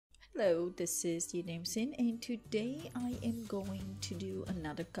Hello, this is Yadamsin, and today I am going to do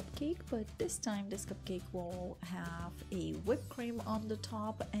another cupcake, but this time this cupcake will have a whipped cream on the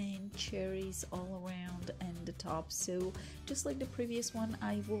top and cherries all around and the top. So just like the previous one,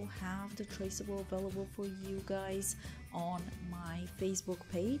 I will have the traceable available for you guys on my Facebook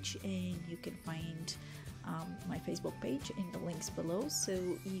page, and you can find my Facebook page in the links below. So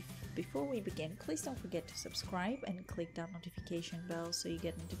before we begin, please don't forget to subscribe and click that notification bell so you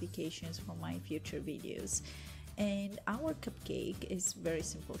get notifications for my future videos. And our cupcake is very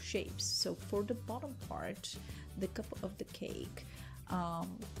simple shapes. So for the bottom part, the cup of the cake,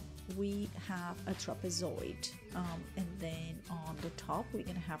 we have a trapezoid, and then on the top we're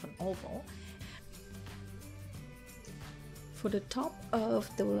gonna have an oval. For the top of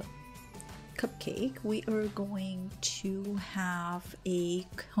the cupcake, we are going to have a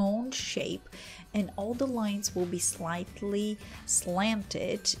cone shape, and all the lines will be slightly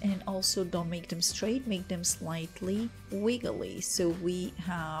slanted, and also don't make them straight, make them slightly wiggly. So we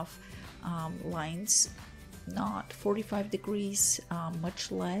have lines not 45 degrees,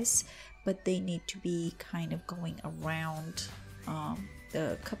 much less, but they need to be kind of going around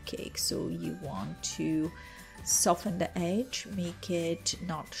the cupcake. So you want to soften the edge, make it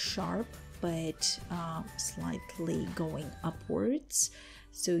not sharp but slightly going upwards.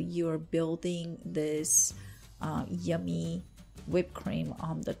 So you're building this yummy whipped cream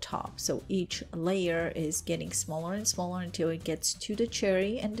on the top. So each layer is getting smaller and smaller until it gets to the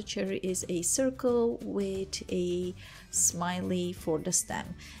cherry, and the cherry is a circle with a smiley for the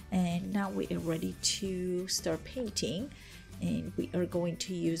stem. And now we are ready to start painting, and we are going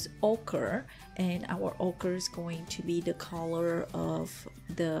to use ochre, and our ochre is going to be the color of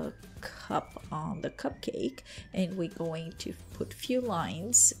the cup on the cupcake, and we're going to put few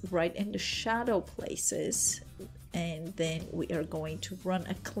lines right in the shadow places, and then we are going to run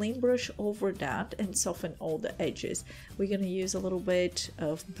a clean brush over that and soften all the edges. We're going to use a little bit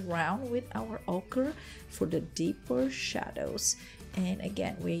of brown with our ochre for the deeper shadows, and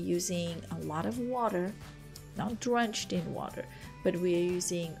again we're using a lot of water, not drenched in water, but we are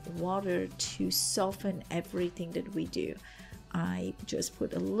using water to soften everything that we do. I just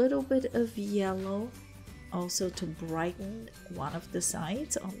put a little bit of yellow also to brighten one of the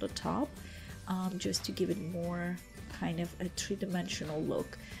sides on the top, just to give it more kind of a three-dimensional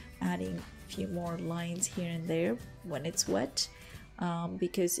look, adding a few more lines here and there when it's wet.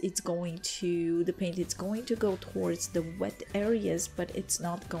 Because it's going to, the paint is going to go towards the wet areas, but it's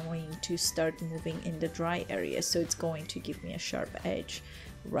not going to start moving in the dry areas. So it's going to give me a sharp edge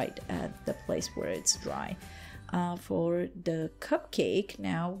right at the place where it's dry. For the cupcake,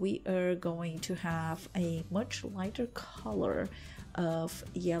 now we are going to have a much lighter color of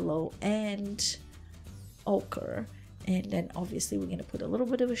yellow and ochre. And then obviously we're going to put a little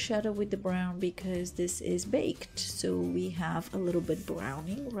bit of a shadow with the brown because this is baked. So we have a little bit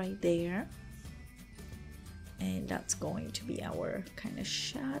browning right there. And that's going to be our kind of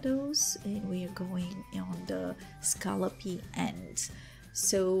shadows. And we are going on the scallopy end.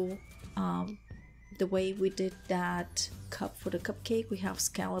 So the way we did that cup for the cupcake, we have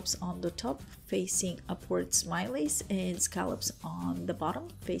scallops on the top facing upwards smileys, and scallops on the bottom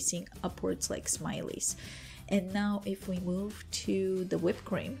facing upwards like smileys. And now if we move to the whipped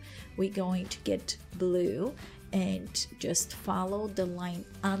cream, we're going to get blue and just follow the line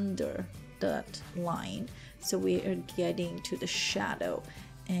under that line. So we are getting to the shadow,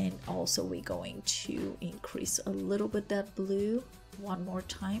 and also we're going to increase a little bit that blue one more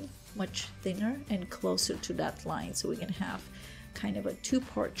time, much thinner and closer to that line. So we're gonna have kind of a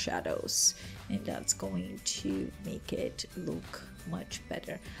two-part shadows, and that's going to make it look much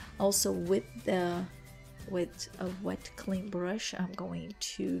better. Also with a wet clean brush, I'm going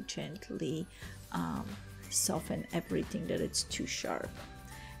to gently soften everything that it's too sharp.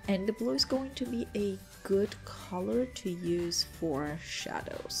 And the blue is going to be a good color to use for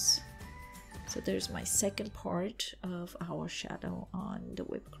shadows. So there's my second part of our shadow on the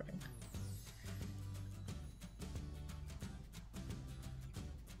whipped cream.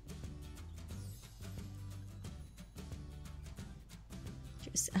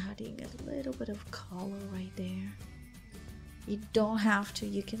 Just adding a little bit of color right there. You don't have to,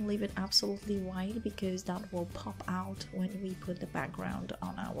 you can leave it absolutely white because that will pop out when we put the background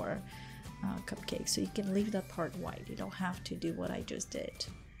on our cupcake. So you can leave that part white. You don't have to do what I just did.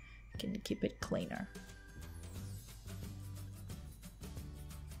 You can keep it cleaner.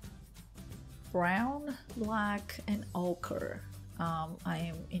 Brown, black, and ochre. I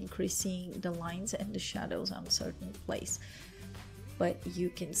am increasing the lines and the shadows on certain place. but you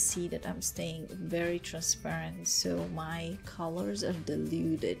can see that I'm staying very transparent, so my colors are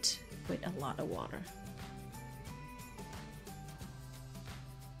diluted with a lot of water.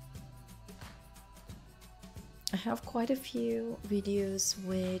 I have quite a few videos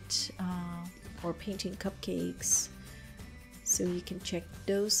with or painting cupcakes, so you can check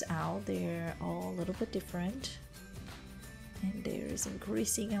those out. They're all a little bit different, and there's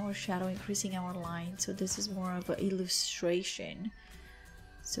increasing our shadow, increasing our line. So this is more of an illustration,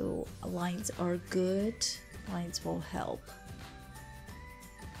 so lines are good, lines will help.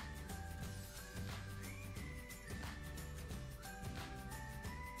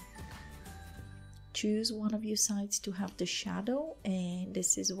 Choose one of your sides to have the shadow, and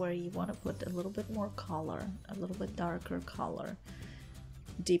this is where you want to put a little bit more color, a little bit darker color,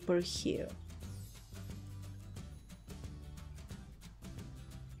 deeper hue.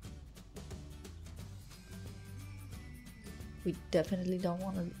 We definitely don't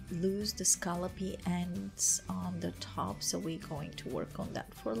want to lose the scallopy ends on the top, so we're going to work on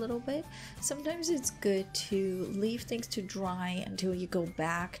that for a little bit. Sometimes it's good to leave things to dry until you go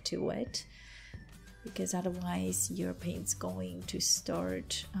back to it, because otherwise your paint's going to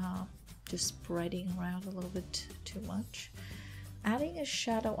start just spreading around a little bit too much. Adding a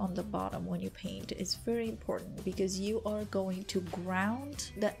shadow on the bottom when you paint is very important, because you are going to ground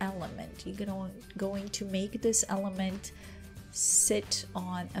the element. You're going to make this element sit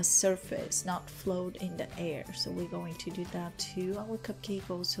on a surface, not float in the air. So we're going to do that to our cupcake,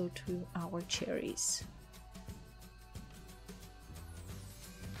 also to our cherries.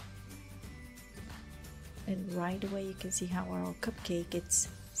 And right away you can see how our cupcake, it's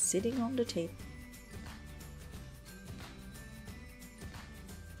sitting on the table.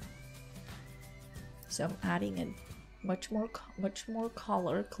 So I'm adding a much more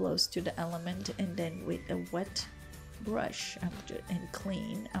color close to the element, and then with a wet brush and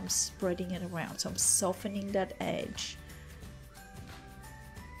clean, I'm spreading it around. So I'm softening that edge.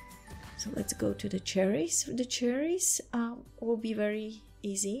 So let's go to the cherries. The cherries will be very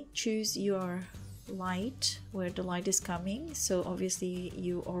easy. Choose your light, where the light is coming. So obviously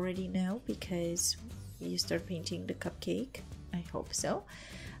you already know, because you start painting the cupcake, I hope so.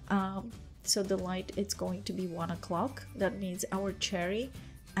 So the light, it's going to be 1 o'clock. That means our cherry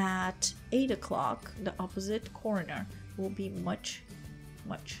at 8 o'clock, the opposite corner, will be much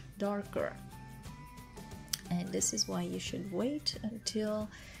darker. And this is why you should wait until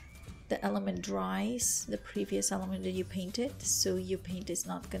the element dries, the previous element that you painted, so your paint is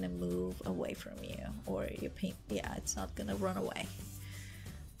not gonna move away from you, or your paint, yeah, it's not gonna run away.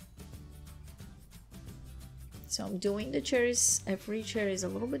 So I'm doing the cherries. Every cherry is a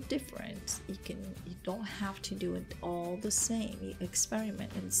little bit different. You don't have to do it all the same. You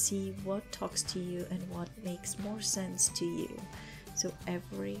experiment and see what talks to you and what makes more sense to you. So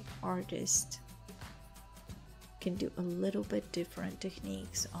every artist can do a little bit different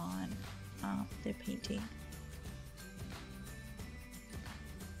techniques on their painting.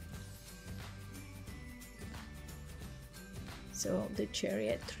 So the cherry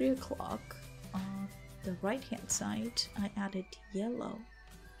at 3 o'clock, on the right hand side, I added yellow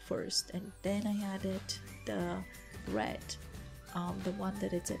first, and then I added the red. The one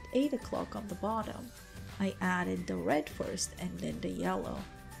that is at 8 o'clock on the bottom, I added the red first and then the yellow.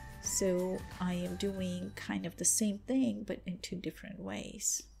 So I am doing kind of the same thing, but in 2 different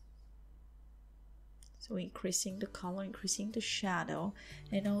ways. So increasing the color, increasing the shadow,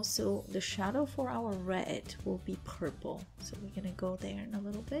 and also the shadow for our red will be purple. So we're gonna go there in a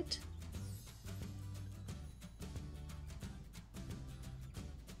little bit.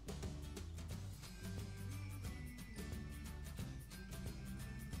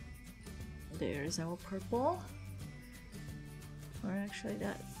 There's our purple. Or actually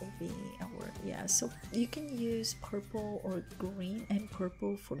that will be our, yeah, so you can use purple or green and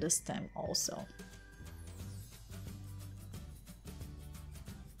purple for the stem also.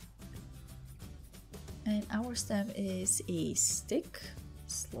 And our stem is a stick,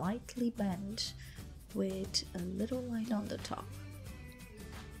 slightly bent, with a little line on the top.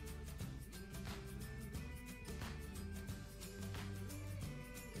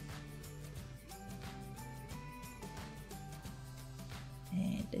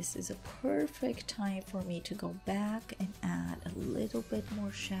 And this is a perfect time for me to go back and add a little bit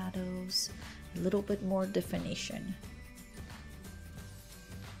more shadows, a little bit more definition.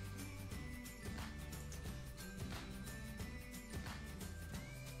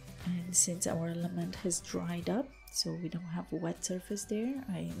 And since our element has dried up, so we don't have a wet surface there,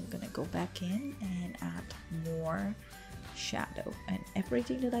 I am gonna go back in and add more shadow, and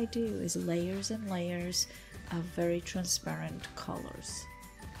everything that I do is layers and layers of very transparent colors.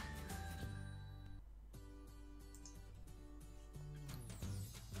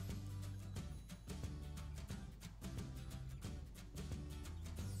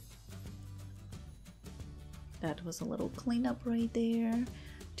 That was a little cleanup right there.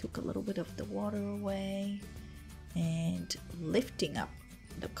 Took a little bit of the water away and lifting up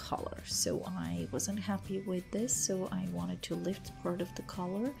the color. So I wasn't happy with this, so I wanted to lift part of the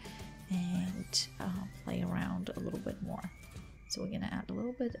color and play around a little bit more. So we're gonna add a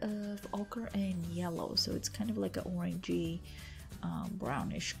little bit of ochre and yellow, so it's kind of like an orangey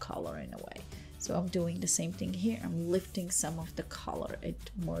brownish color in a way. So I'm doing the same thing here. I'm lifting some of the color.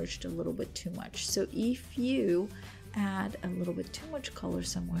 It merged a little bit too much. So if you add a little bit too much color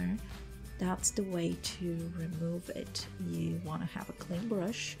somewhere, that's the way to remove it. You want to have a clean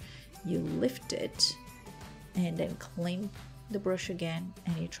brush, you lift it, and then clean the brush again,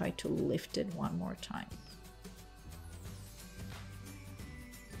 and you try to lift it one more time.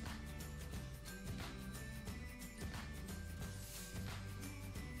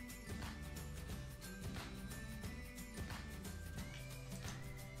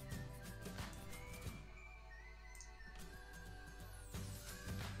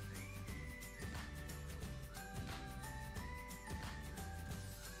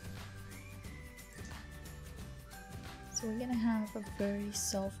 So we're gonna have a very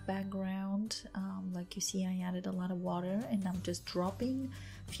soft background. Like you see, I added a lot of water and I'm just dropping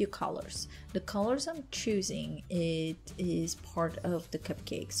a few colors. The colors I'm choosing, it is part of the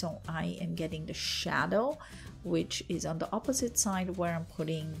cupcake. So I am getting the shadow, which is on the opposite side where I'm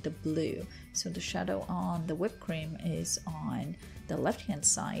putting the blue. So the shadow on the whipped cream is on the left hand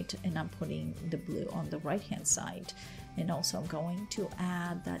side and I'm putting the blue on the right hand side. And also I'm going to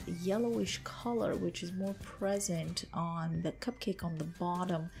add that yellowish color, which is more present on the cupcake on the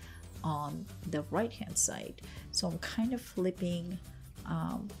bottom on the right hand side. So I'm kind of flipping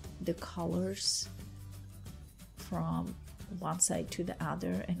the colors from one side to the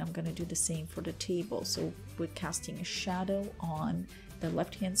other, and I'm gonna do the same for the table. So we're casting a shadow on the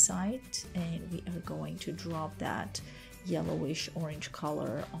left hand side and we are going to drop that yellowish orange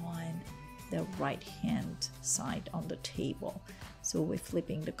color on the right hand side on the table. So we're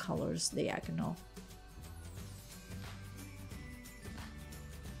flipping the colors diagonal.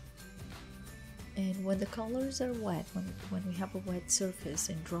 And when the colors are wet, when we have a wet surface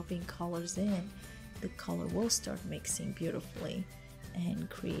and dropping colors in, the color will start mixing beautifully and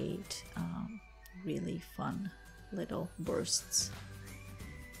create really fun little bursts.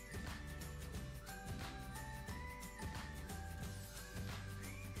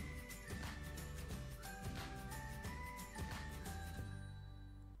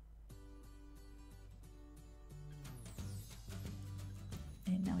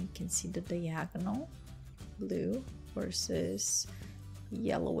 And now you can see the diagonal blue versus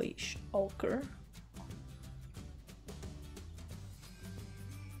yellowish ochre.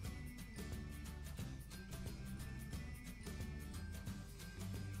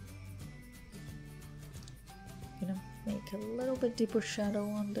 Gonna make a little bit deeper shadow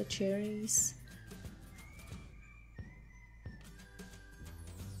on the cherries.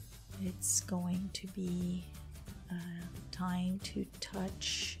 It's going to be time to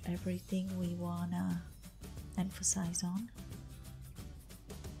touch everything we wanna emphasize on.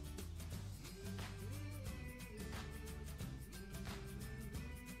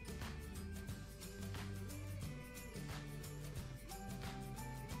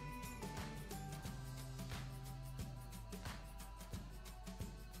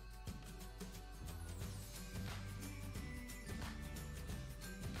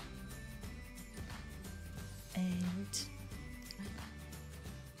 And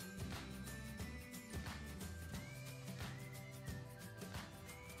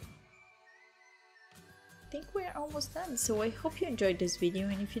I think we're almost done. So I hope you enjoyed this video,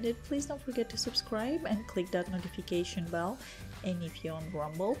 and if you did, please don't forget to subscribe and click that notification bell. And if you're on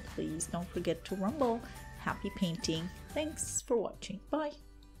Rumble, please don't forget to rumble. Happy painting. Thanks for watching. Bye.